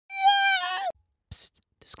Psst,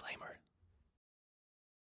 disclaimer.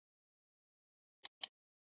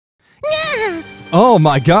 Oh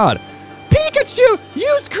my god! Pikachu!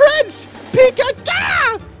 Use cringe!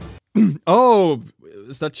 Pikachu! Oh,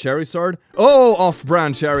 is that Charizard? Oh,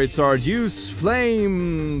 off-brand Charizard. Use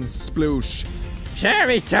flame sploosh.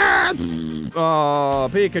 Charizard! Oh,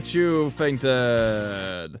 Pikachu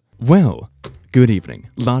fainted. Well, good evening,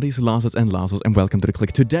 laddies, lasses, and lasses, and welcome to the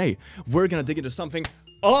click. Today, we're gonna dig into something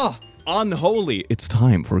unholy. It's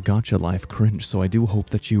time for GachaLifeCringe, so I do hope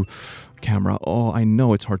that you... Camera, I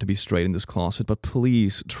know it's hard to be straight in this closet, but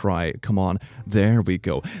please try. Come on, there we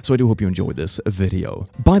go. So I do hope you enjoy this video.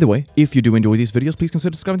 By the way, if you do enjoy these videos, please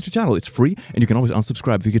consider subscribing to the channel. It's free, and you can always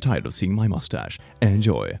unsubscribe if you get tired of seeing my mustache.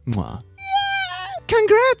 Enjoy. Mwah.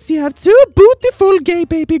 Congrats, you have two beautiful gay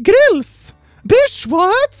baby girls. Bish,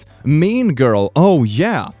 what? Mean girl. Oh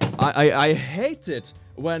yeah, I hate it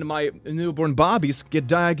when my newborn babies get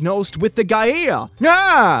diagnosed with the Gaia.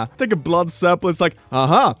 Take a blood sample, it's like,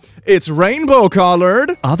 it's rainbow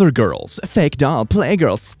colored. Other girls, fake doll,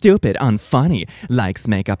 playgirl, stupid, unfunny, likes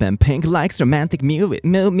makeup and pink, likes romantic movies,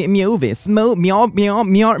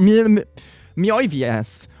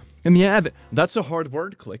 that's a hard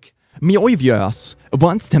word, click. Mjojvjös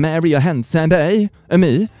wants to marry a handsome boy.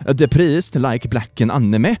 Me, depressed, like black and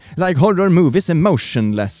anime, like horror movies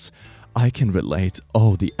emotionless. I can relate.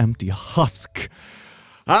 Oh, the empty husk.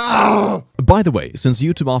 By the way, since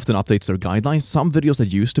YouTube often updates their guidelines, some videos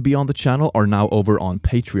that used to be on the channel are now over on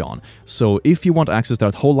Patreon. So if you want access to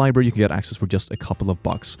that whole library, you can get access for just a couple of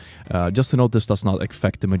bucks. Just to note, this does not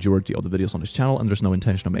affect the majority of the videos on this channel, and there's no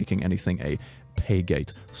intention of making anything a pay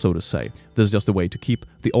gate, so to say. This is just a way to keep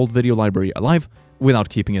the old video library alive without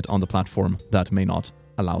keeping it on the platform that may not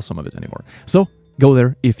allow some of it anymore. So go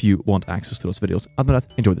there if you want access to those videos. Other than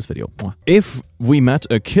that, enjoy this video. If we met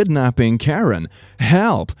a kidnapping Karen,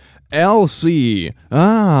 help! Elsie!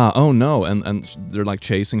 Oh no, and they're like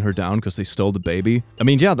chasing her down because they stole the baby. I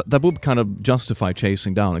mean, yeah, that would kind of justify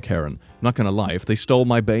chasing down a Karen. Not gonna lie, if they stole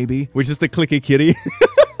my baby, which is the clicky kitty.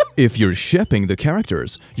 If you're shipping the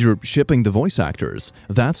characters, you're shipping the voice actors.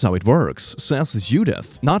 That's how it works, says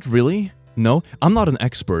Judith. Not really. No, I'm not an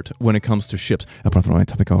expert when it comes to ships,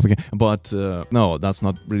 but no, that's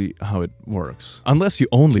not really how it works. Unless you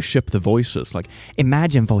only ship the voices, like,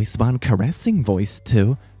 imagine voice 1 caressing voice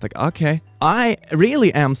 2. Like, okay. I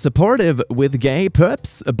really am supportive with gay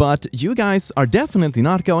pups, but you guys are definitely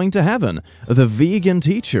not going to heaven. The vegan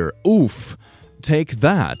teacher, oof, take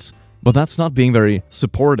that. But that's not being very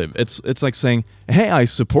supportive. It's like saying, hey, I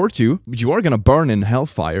support you, but you are gonna burn in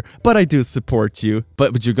hellfire, but I do support you,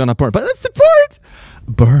 but you're gonna burn, but I support!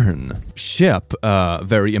 Burn. Ship,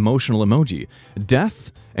 very emotional emoji.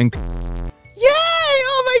 Death and... Yay!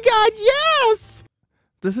 Oh my god, yes!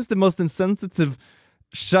 This is the most insensitive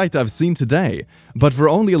shite I've seen today, but we're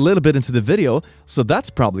only a little bit into the video, so that's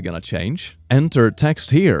probably gonna change. Enter text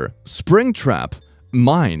here. Springtrap.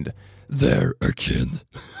 Mind. They're a kid.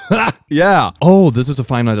 Yeah. Oh, this is a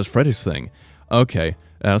Five Nights at Freddy's thing. Okay,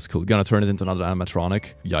 that's cool. Gonna turn it into another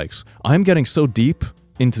animatronic. Yikes. I'm getting so deep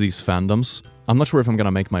into these fandoms. I'm not sure if I'm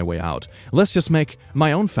gonna make my way out. Let's just make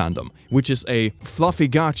my own fandom, which is a fluffy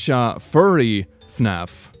gacha furry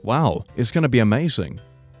FNAF. Wow, it's gonna be amazing.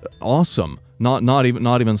 Awesome. Not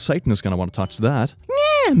even Satan is gonna want to touch that.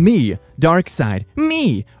 Yeah, me. Dark side.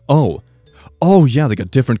 Me. Oh yeah, they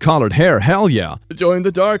got different colored hair, hell yeah! Join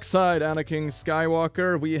the dark side, Anakin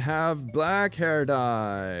Skywalker, we have black hair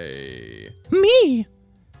dye. Me!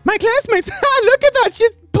 My classmates, look at that,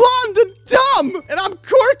 she's blonde and dumb! And I'm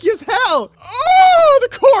quirky as hell! Oh,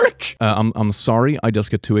 the cork! I'm sorry, I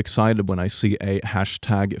just get too excited when I see a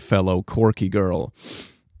hashtag fellow quirky girl.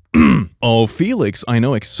 Oh, Felix, I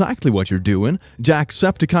know exactly what you're doing.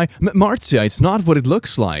 Jacksepticeye, Marcia, it's not what it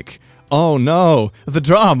looks like. Oh no, the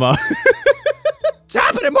drama.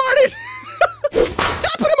 Top of the morning!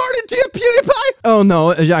 Top of the morning to you, PewDiePie! Oh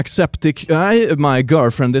no, Jacksepticeye, my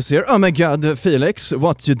girlfriend is here. Oh my god, Felix,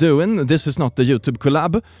 what you doing? This is not the YouTube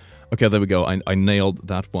collab. Okay, there we go. I nailed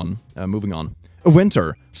that one. Moving on.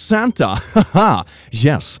 Winter. Santa. Haha.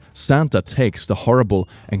 Yes, Santa takes the horrible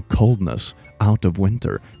and coldness out of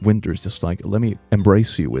winter. Winter's just like, let me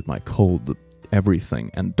embrace you with my cold everything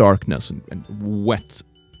and darkness and wet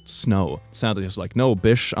snow. Santa's just like, no,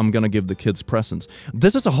 bish, I'm gonna give the kids presents.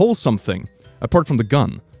 This is a wholesome thing, apart from the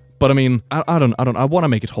gun. But I mean, I want to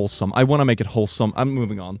make it wholesome. I'm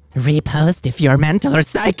moving on. Repost if you're mental or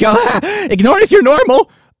psycho. Ignore if you're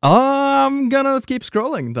normal. I'm gonna keep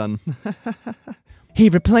scrolling then. He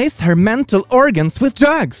replaced her mental organs with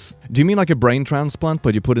drugs. Do you mean like a brain transplant,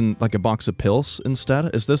 but you put in like a box of pills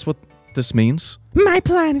instead? Is this what this means? My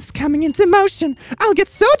plan is coming into motion. I'll get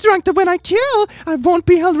so drunk that when I kill, I won't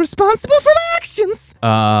be held responsible for my actions.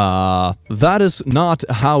 That is not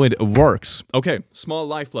how it works. Okay, small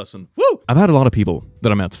life lesson. Woo! I've had a lot of people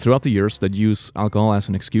that I met throughout the years that use alcohol as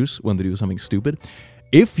an excuse when they do something stupid.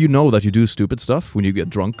 If you know that you do stupid stuff when you get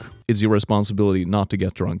drunk, it's your responsibility not to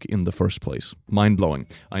get drunk in the first place. Mind-blowing,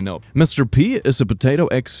 I know. Mr. P is a potato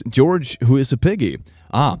X George who is a piggy.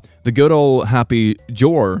 Ah, the good old happy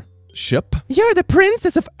Jor ship. You're the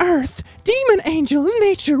princess of Earth, demon angel,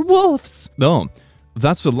 nature, wolves. No,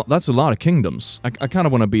 that's a lot of kingdoms. I kind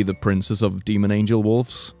of want to be the princess of demon angel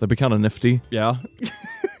wolves. That'd be kind of nifty. Yeah.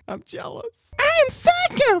 I'm jealous. I'm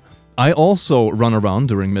psycho. I also run around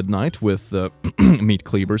during midnight with meat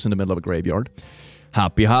cleavers in the middle of a graveyard.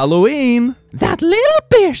 Happy Halloween! That little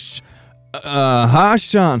bish!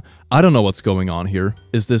 Hashan! I don't know what's going on here.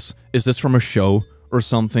 Is this from a show or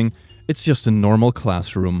something? It's just a normal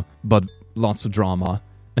classroom, but lots of drama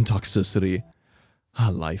and toxicity.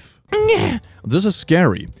 Life. Yeah. This is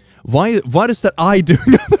scary. Why is that eye doing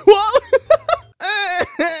on the wall?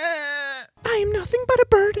 I am nothing but a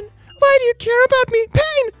burden. Why do you care about me?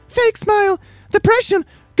 Pain! Fake smile. Depression.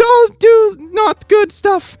 Go do not good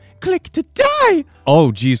stuff. Click to die.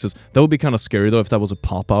 Oh, Jesus. That would be kind of scary, though, if that was a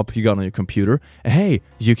pop-up you got on your computer. Hey,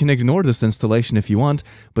 you can ignore this installation if you want,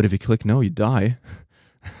 but if you click no, you die.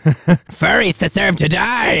 Furries deserve to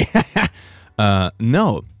die.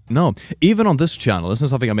 No. Even on this channel, this is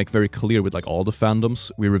something I make very clear with like all the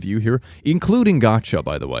fandoms we review here, including Gacha,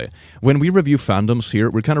 by the way. When we review fandoms here,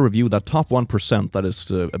 we kind of review that top 1% that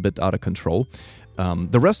is a bit out of control.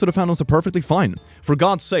 The rest of the fandoms are perfectly fine. For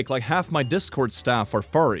God's sake, like half my Discord staff are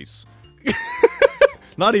furries.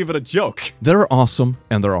 Not even a joke. There are awesome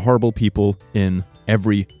and there are horrible people in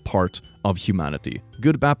every part of humanity.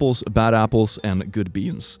 Good apples, bad apples, and good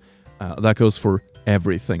beans. That goes for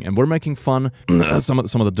everything. And we're making fun some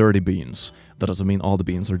of the dirty beans. That doesn't mean all the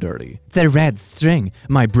beans are dirty. The red string.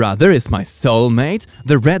 My brother is my soulmate.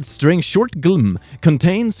 The red string short glum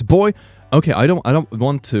contains boy... Okay, I don't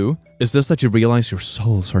want to. Is this that you realize your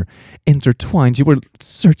souls are intertwined? You were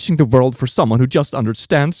searching the world for someone who just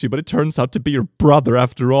understands you, but it turns out to be your brother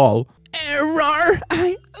after all. Error!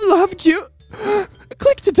 I loved you.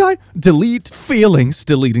 Click to die. Delete feelings.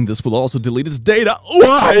 Deleting this will also delete its data.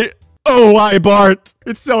 Why? Oh, why, Bart?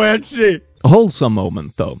 It's so edgy. A wholesome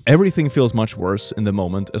moment, though. Everything feels much worse in the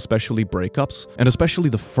moment, especially breakups, and especially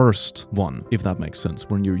the first one, if that makes sense,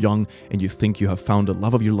 when you're young and you think you have found the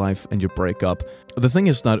love of your life and you break up. The thing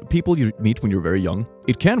is that people you meet when you're very young,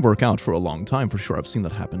 it can work out for a long time, for sure. I've seen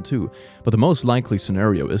that happen too. But the most likely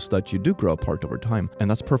scenario is that you do grow apart over time, and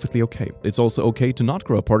that's perfectly okay. It's also okay to not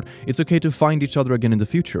grow apart. It's okay to find each other again in the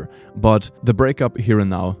future. But the breakup here and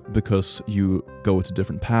now, because you go to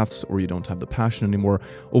different paths, or you don't have the passion anymore,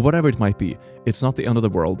 or whatever it might be, it's not the end of the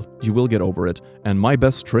world. You will get over it. And my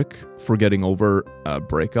best trick for getting over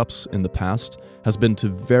breakups in the past has been to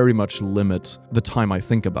very much limit the time I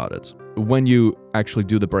think about it. When you actually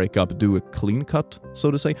do the breakup, do a clean cut, so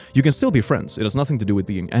to say. You can still be friends. It has nothing to do with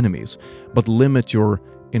being enemies. But limit your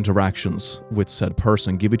interactions with said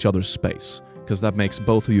person. Give each other space. Because that makes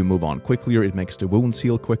both of you move on quicker. It makes the wounds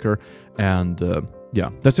heal quicker. And yeah,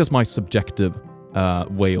 that's just my subjective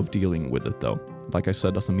way of dealing with it, though. Like I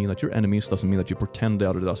said, doesn't mean that you're enemies, doesn't mean that you pretend the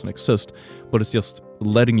other doesn't exist, but it's just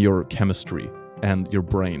letting your chemistry and your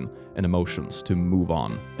brain and emotions to move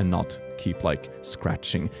on and not keep like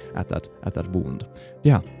scratching at that wound.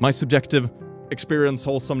 Yeah, my subjective experience,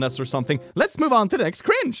 wholesomeness or something. Let's move on to the next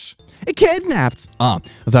cringe. Kidnapped.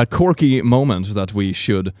 That quirky moment that we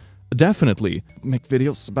should definitely make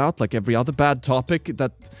videos about, like every other bad topic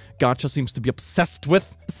that Gacha seems to be obsessed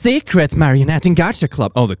with. Secret marionette in Gacha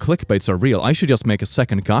Club. Oh, the clickbaits are real. I should just make a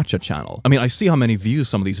second Gacha channel. I mean, I see how many views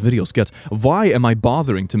some of these videos get. Why am I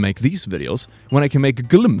bothering to make these videos when I can make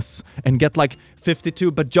glimpse and get like 52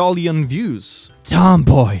 bajillion views?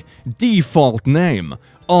 Tomboy. Default name.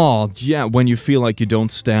 Oh, yeah, when you feel like you don't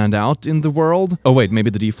stand out in the world. Oh, wait, maybe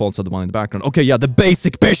the defaults are the one in the background. Okay, yeah, the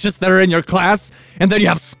basic bitches that are in your class. And then you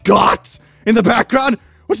have Scott in the background.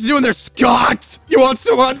 What you doing there, Scott? You want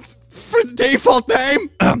someone for the default name?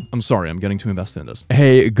 I'm sorry, I'm getting too invested in this.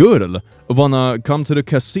 Hey, girl, wanna come to the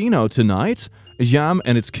casino tonight? Yam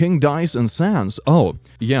and its king dice and sands. Oh,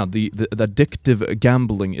 yeah, the addictive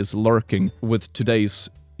gambling is lurking with today's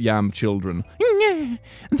Yam children.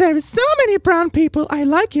 There is so many brown people. I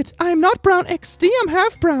like it. I'm not brown XD, I'm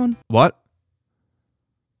half brown. What?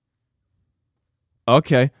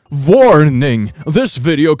 Okay. Warning! This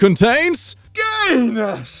video contains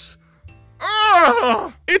gayness!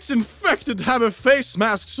 It's infected. Have a face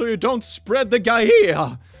mask so you don't spread the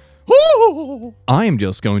gaia. I'm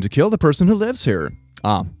just going to kill the person who lives here.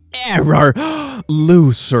 Error!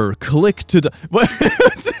 Loser, click to What?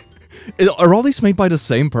 Are all these made by the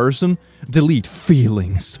same person? Delete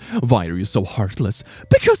feelings. Why are you so heartless?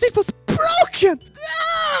 Because it was broken!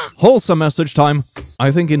 Wholesome message time.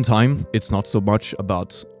 I think in time, it's not so much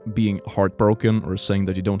about being heartbroken or saying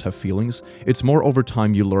that you don't have feelings. It's more over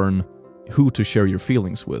time you learn who to share your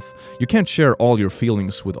feelings with. You can't share all your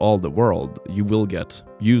feelings with all the world. You will get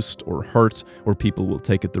used or hurt, or people will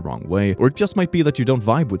take it the wrong way. Or it just might be that you don't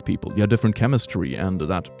vibe with people. You have different chemistry, and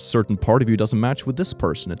that certain part of you doesn't match with this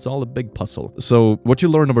person. It's all a big puzzle. So what you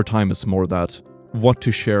learn over time is more that what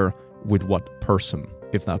to share with what person,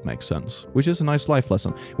 if that makes sense. Which is a nice life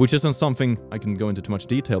lesson. Which isn't something I can go into too much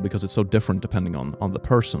detail because it's so different depending on the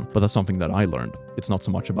person. But that's something that I learned. It's not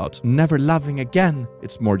so much about never loving again.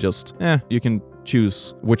 It's more just, you can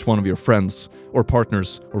choose which one of your friends or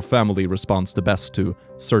partners or family responds the best to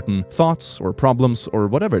certain thoughts or problems or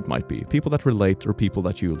whatever it might be. People that relate or people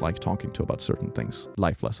that you like talking to about certain things.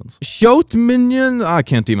 Life lessons. Shout minion. I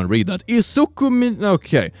can't even read that. Isuku min.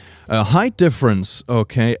 Okay. Height difference.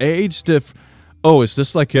 Okay. Age diff. Oh, is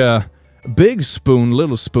this like a big spoon,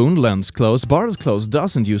 little spoon, lens close, bars close,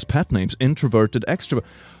 doesn't use pet names, introverted, extrovert.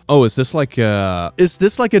 Oh, is this like a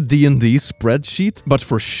D&D spreadsheet, but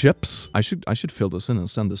for ships? I should fill this in and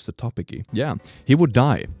send this to Topicy. Yeah, he would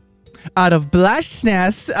die. Out of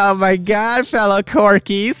blushness. Oh my god, fellow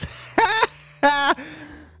corkies.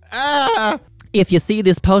 If you see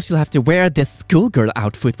this post, you'll have to wear this schoolgirl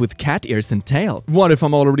outfit with cat ears and tail. What if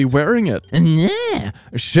I'm already wearing it? Nah.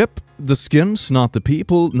 Ship the skins, not the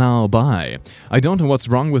people. Now bye. I don't know what's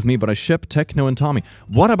wrong with me, but I ship Techno and Tommy.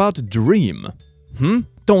 What about Dream?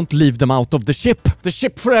 Don't leave them out of the ship. The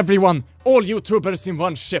ship for everyone. All YouTubers in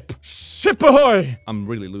one ship. Ship ahoy! I'm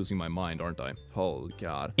really losing my mind, aren't I? Oh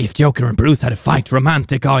god. If Joker and Bruce had a fight,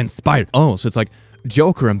 romantic or inspired. Oh, so it's like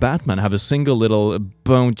Joker and Batman have a single little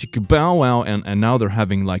bow wow, and now they're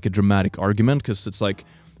having like a dramatic argument because it's like,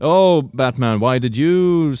 oh, Batman, why did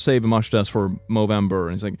you save a mustache for Movember?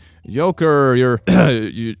 And he's like, Joker, you're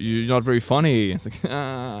not very funny. It's like,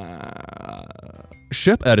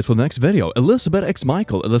 Ship edit for the next video. Elizabeth X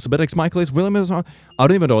Michael. Elizabeth X Michael is William. I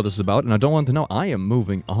don't even know what this is about, and I don't want to know. I am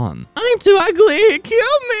moving on. I'm too ugly.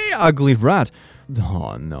 Kill me, ugly rat.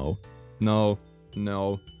 Oh no, no,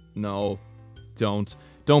 no, no.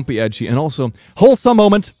 Don't be edgy. And also, wholesome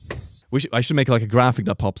moment. I should make like a graphic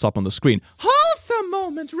that pops up on the screen. Wholesome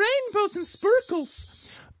moment. Rainbows and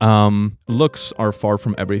sparkles. Looks are far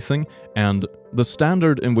from everything, and the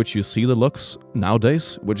standard in which you see the looks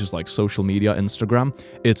nowadays, which is like social media, Instagram,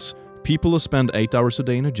 it's people who spend 8 hours a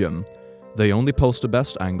day in a gym. They only post the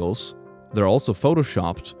best angles. They're also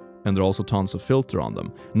photoshopped, and there are also tons of filter on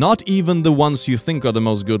them. Not even the ones you think are the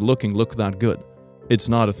most good looking look that good. It's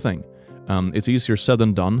not a thing. It's easier said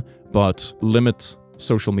than done, but limit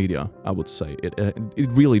social media, I would say. It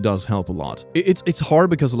really does help a lot. It's hard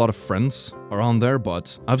because a lot of friends are on there,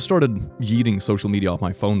 but I've started yeeting social media off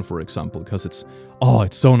my phone, for example, because it's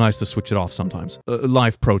so nice to switch it off sometimes.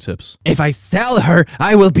 Life pro tips. If I sell her,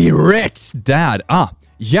 I will be rich! Dad,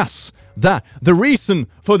 yes, the reason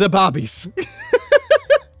for the bobbies.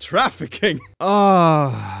 Trafficking.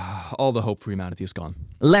 All the hope for humanity is gone.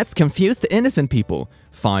 Let's confuse the innocent people.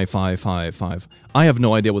 55555. I have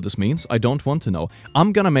no idea what this means. I don't want to know.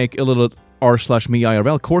 I'm gonna make a little r/me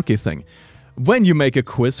IRL quirky thing. When you make a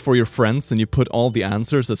quiz for your friends and you put all the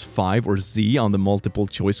answers as 5 or Z on the multiple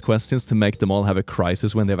choice questions to make them all have a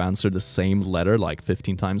crisis when they've answered the same letter like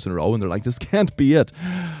 15 times in a row and they're like, this can't be it.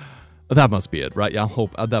 That must be it, right? Yeah, I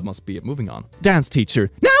hope that must be it. Moving on. Dance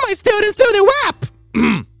teacher. Now my students do the WAP!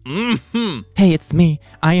 Hey, it's me.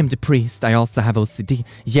 I am the priest. I also have OCD.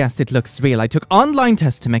 Yes, it looks real. I took online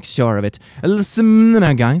test to make sure of it. Listen,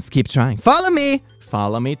 guys, keep trying. Follow me.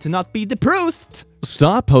 Follow me to not be the priest.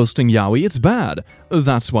 Stop posting yaoi, it's bad.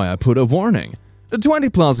 That's why I put a warning. 20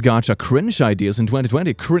 plus gacha cringe ideas in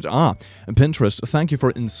 2020. Pinterest, thank you for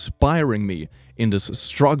inspiring me in this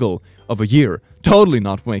struggle of a year. Totally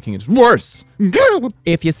not making it worse.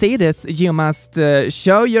 If you see this, you must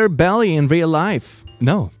show your belly in real life.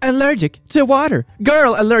 No. Allergic to water.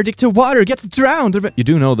 Girl allergic to water gets drowned. You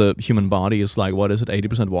do know the human body is like, what is it,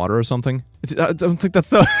 80% water or something? I don't think that's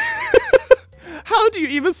so... How do you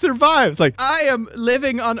even survive? It's like, I am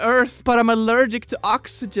living on Earth, but I'm allergic to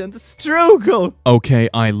oxygen. The struggle. Okay,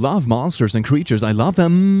 I love monsters and creatures. I love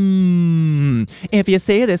them. If you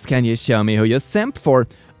see this, can you show me who you simp for?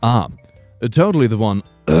 Totally the one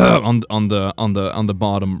on the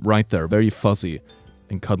bottom right there. Very fuzzy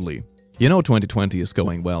and cuddly. You know 2020 is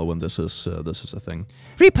going well when this is a thing.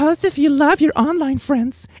 Repost if you love your online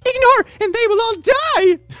friends. Ignore and they will all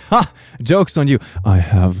die! Ha! Joke's on you. I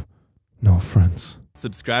have no friends.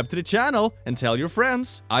 Subscribe to the channel and tell your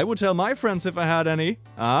friends. I would tell my friends if I had any.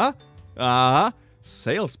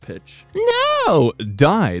 Sales pitch. No!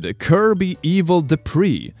 Died. Kirby Evil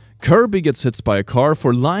Dupree. Kirby gets hit by a car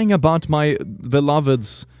for lying about my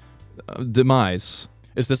beloved's demise.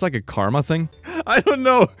 Is this like a karma thing? I don't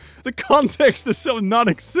know. The context is so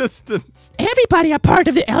non-existent. Everybody a part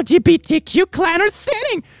of the LGBTQ clan are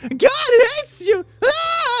sinning! God hates you!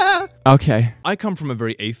 Ah! Okay. I come from a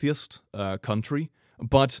very atheist country,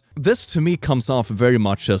 but this to me comes off very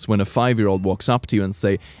much as when a 5-year-old walks up to you and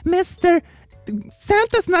say, Mister,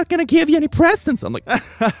 Santa's not gonna give you any presents. I'm like,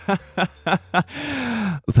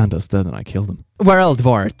 Santa's dead and I killed him. World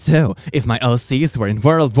War II. If my OCs were in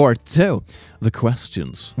World War II. The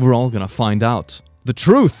questions. We're all gonna find out. The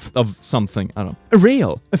truth of something. I don't know.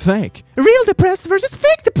 Real. Fake. Real depressed versus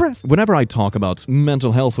fake depressed. Whenever I talk about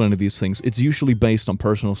mental health or any of these things, it's usually based on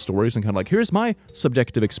personal stories and kind of like, here's my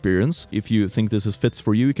subjective experience. If you think this fits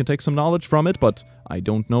for you, you can take some knowledge from it, but I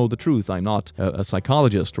don't know the truth. I'm not a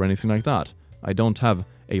psychologist or anything like that. I don't have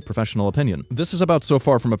a professional opinion. This is about so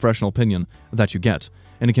far from a professional opinion that you get,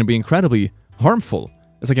 and it can be incredibly harmful.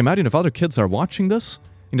 It's like, imagine if other kids are watching this,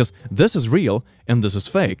 and just, this is real, and this is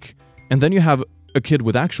fake. And then you have a kid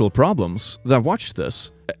with actual problems that watch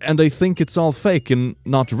this, and they think it's all fake and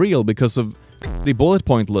not real because of the bullet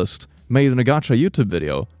point list made in a gacha YouTube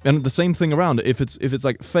video. And the same thing around, if it's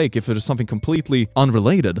like fake, if it is something completely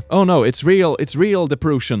unrelated. Oh no, it's real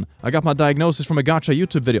depression. I got my diagnosis from a gacha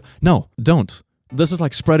YouTube video. No, don't. This is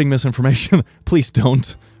like spreading misinformation. Please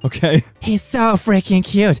don't, okay? He's so freaking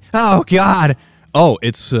cute. Oh god. Oh,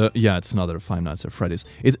 it's, yeah, it's another Five Nights at Freddy's.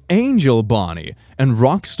 It's Angel Bonnie and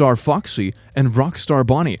Rockstar Foxy and Rockstar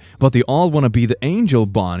Bonnie, but they all want to be the Angel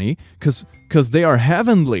Bonnie cause they are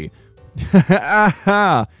heavenly.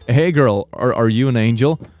 Hey girl, are you an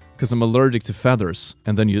angel? Because I'm allergic to feathers.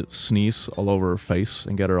 And then you sneeze all over her face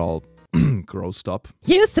and get her all grossed up.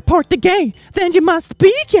 You support the gay, then you must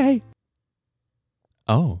be gay.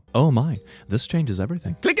 Oh my, this changes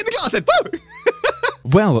everything. Click in the closet, woo!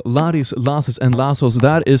 Well, laddies, lasses, and lassos,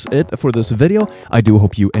 that is it for this video. I do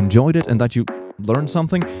hope you enjoyed it and that you learned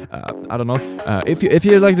something. I don't know. If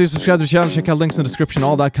you like to subscribe to the channel, check out links in the description,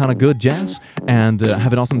 all that kind of good jazz. And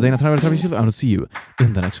have an awesome day. And I will see you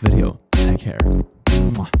in the next video. Take care.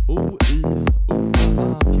 Mwah.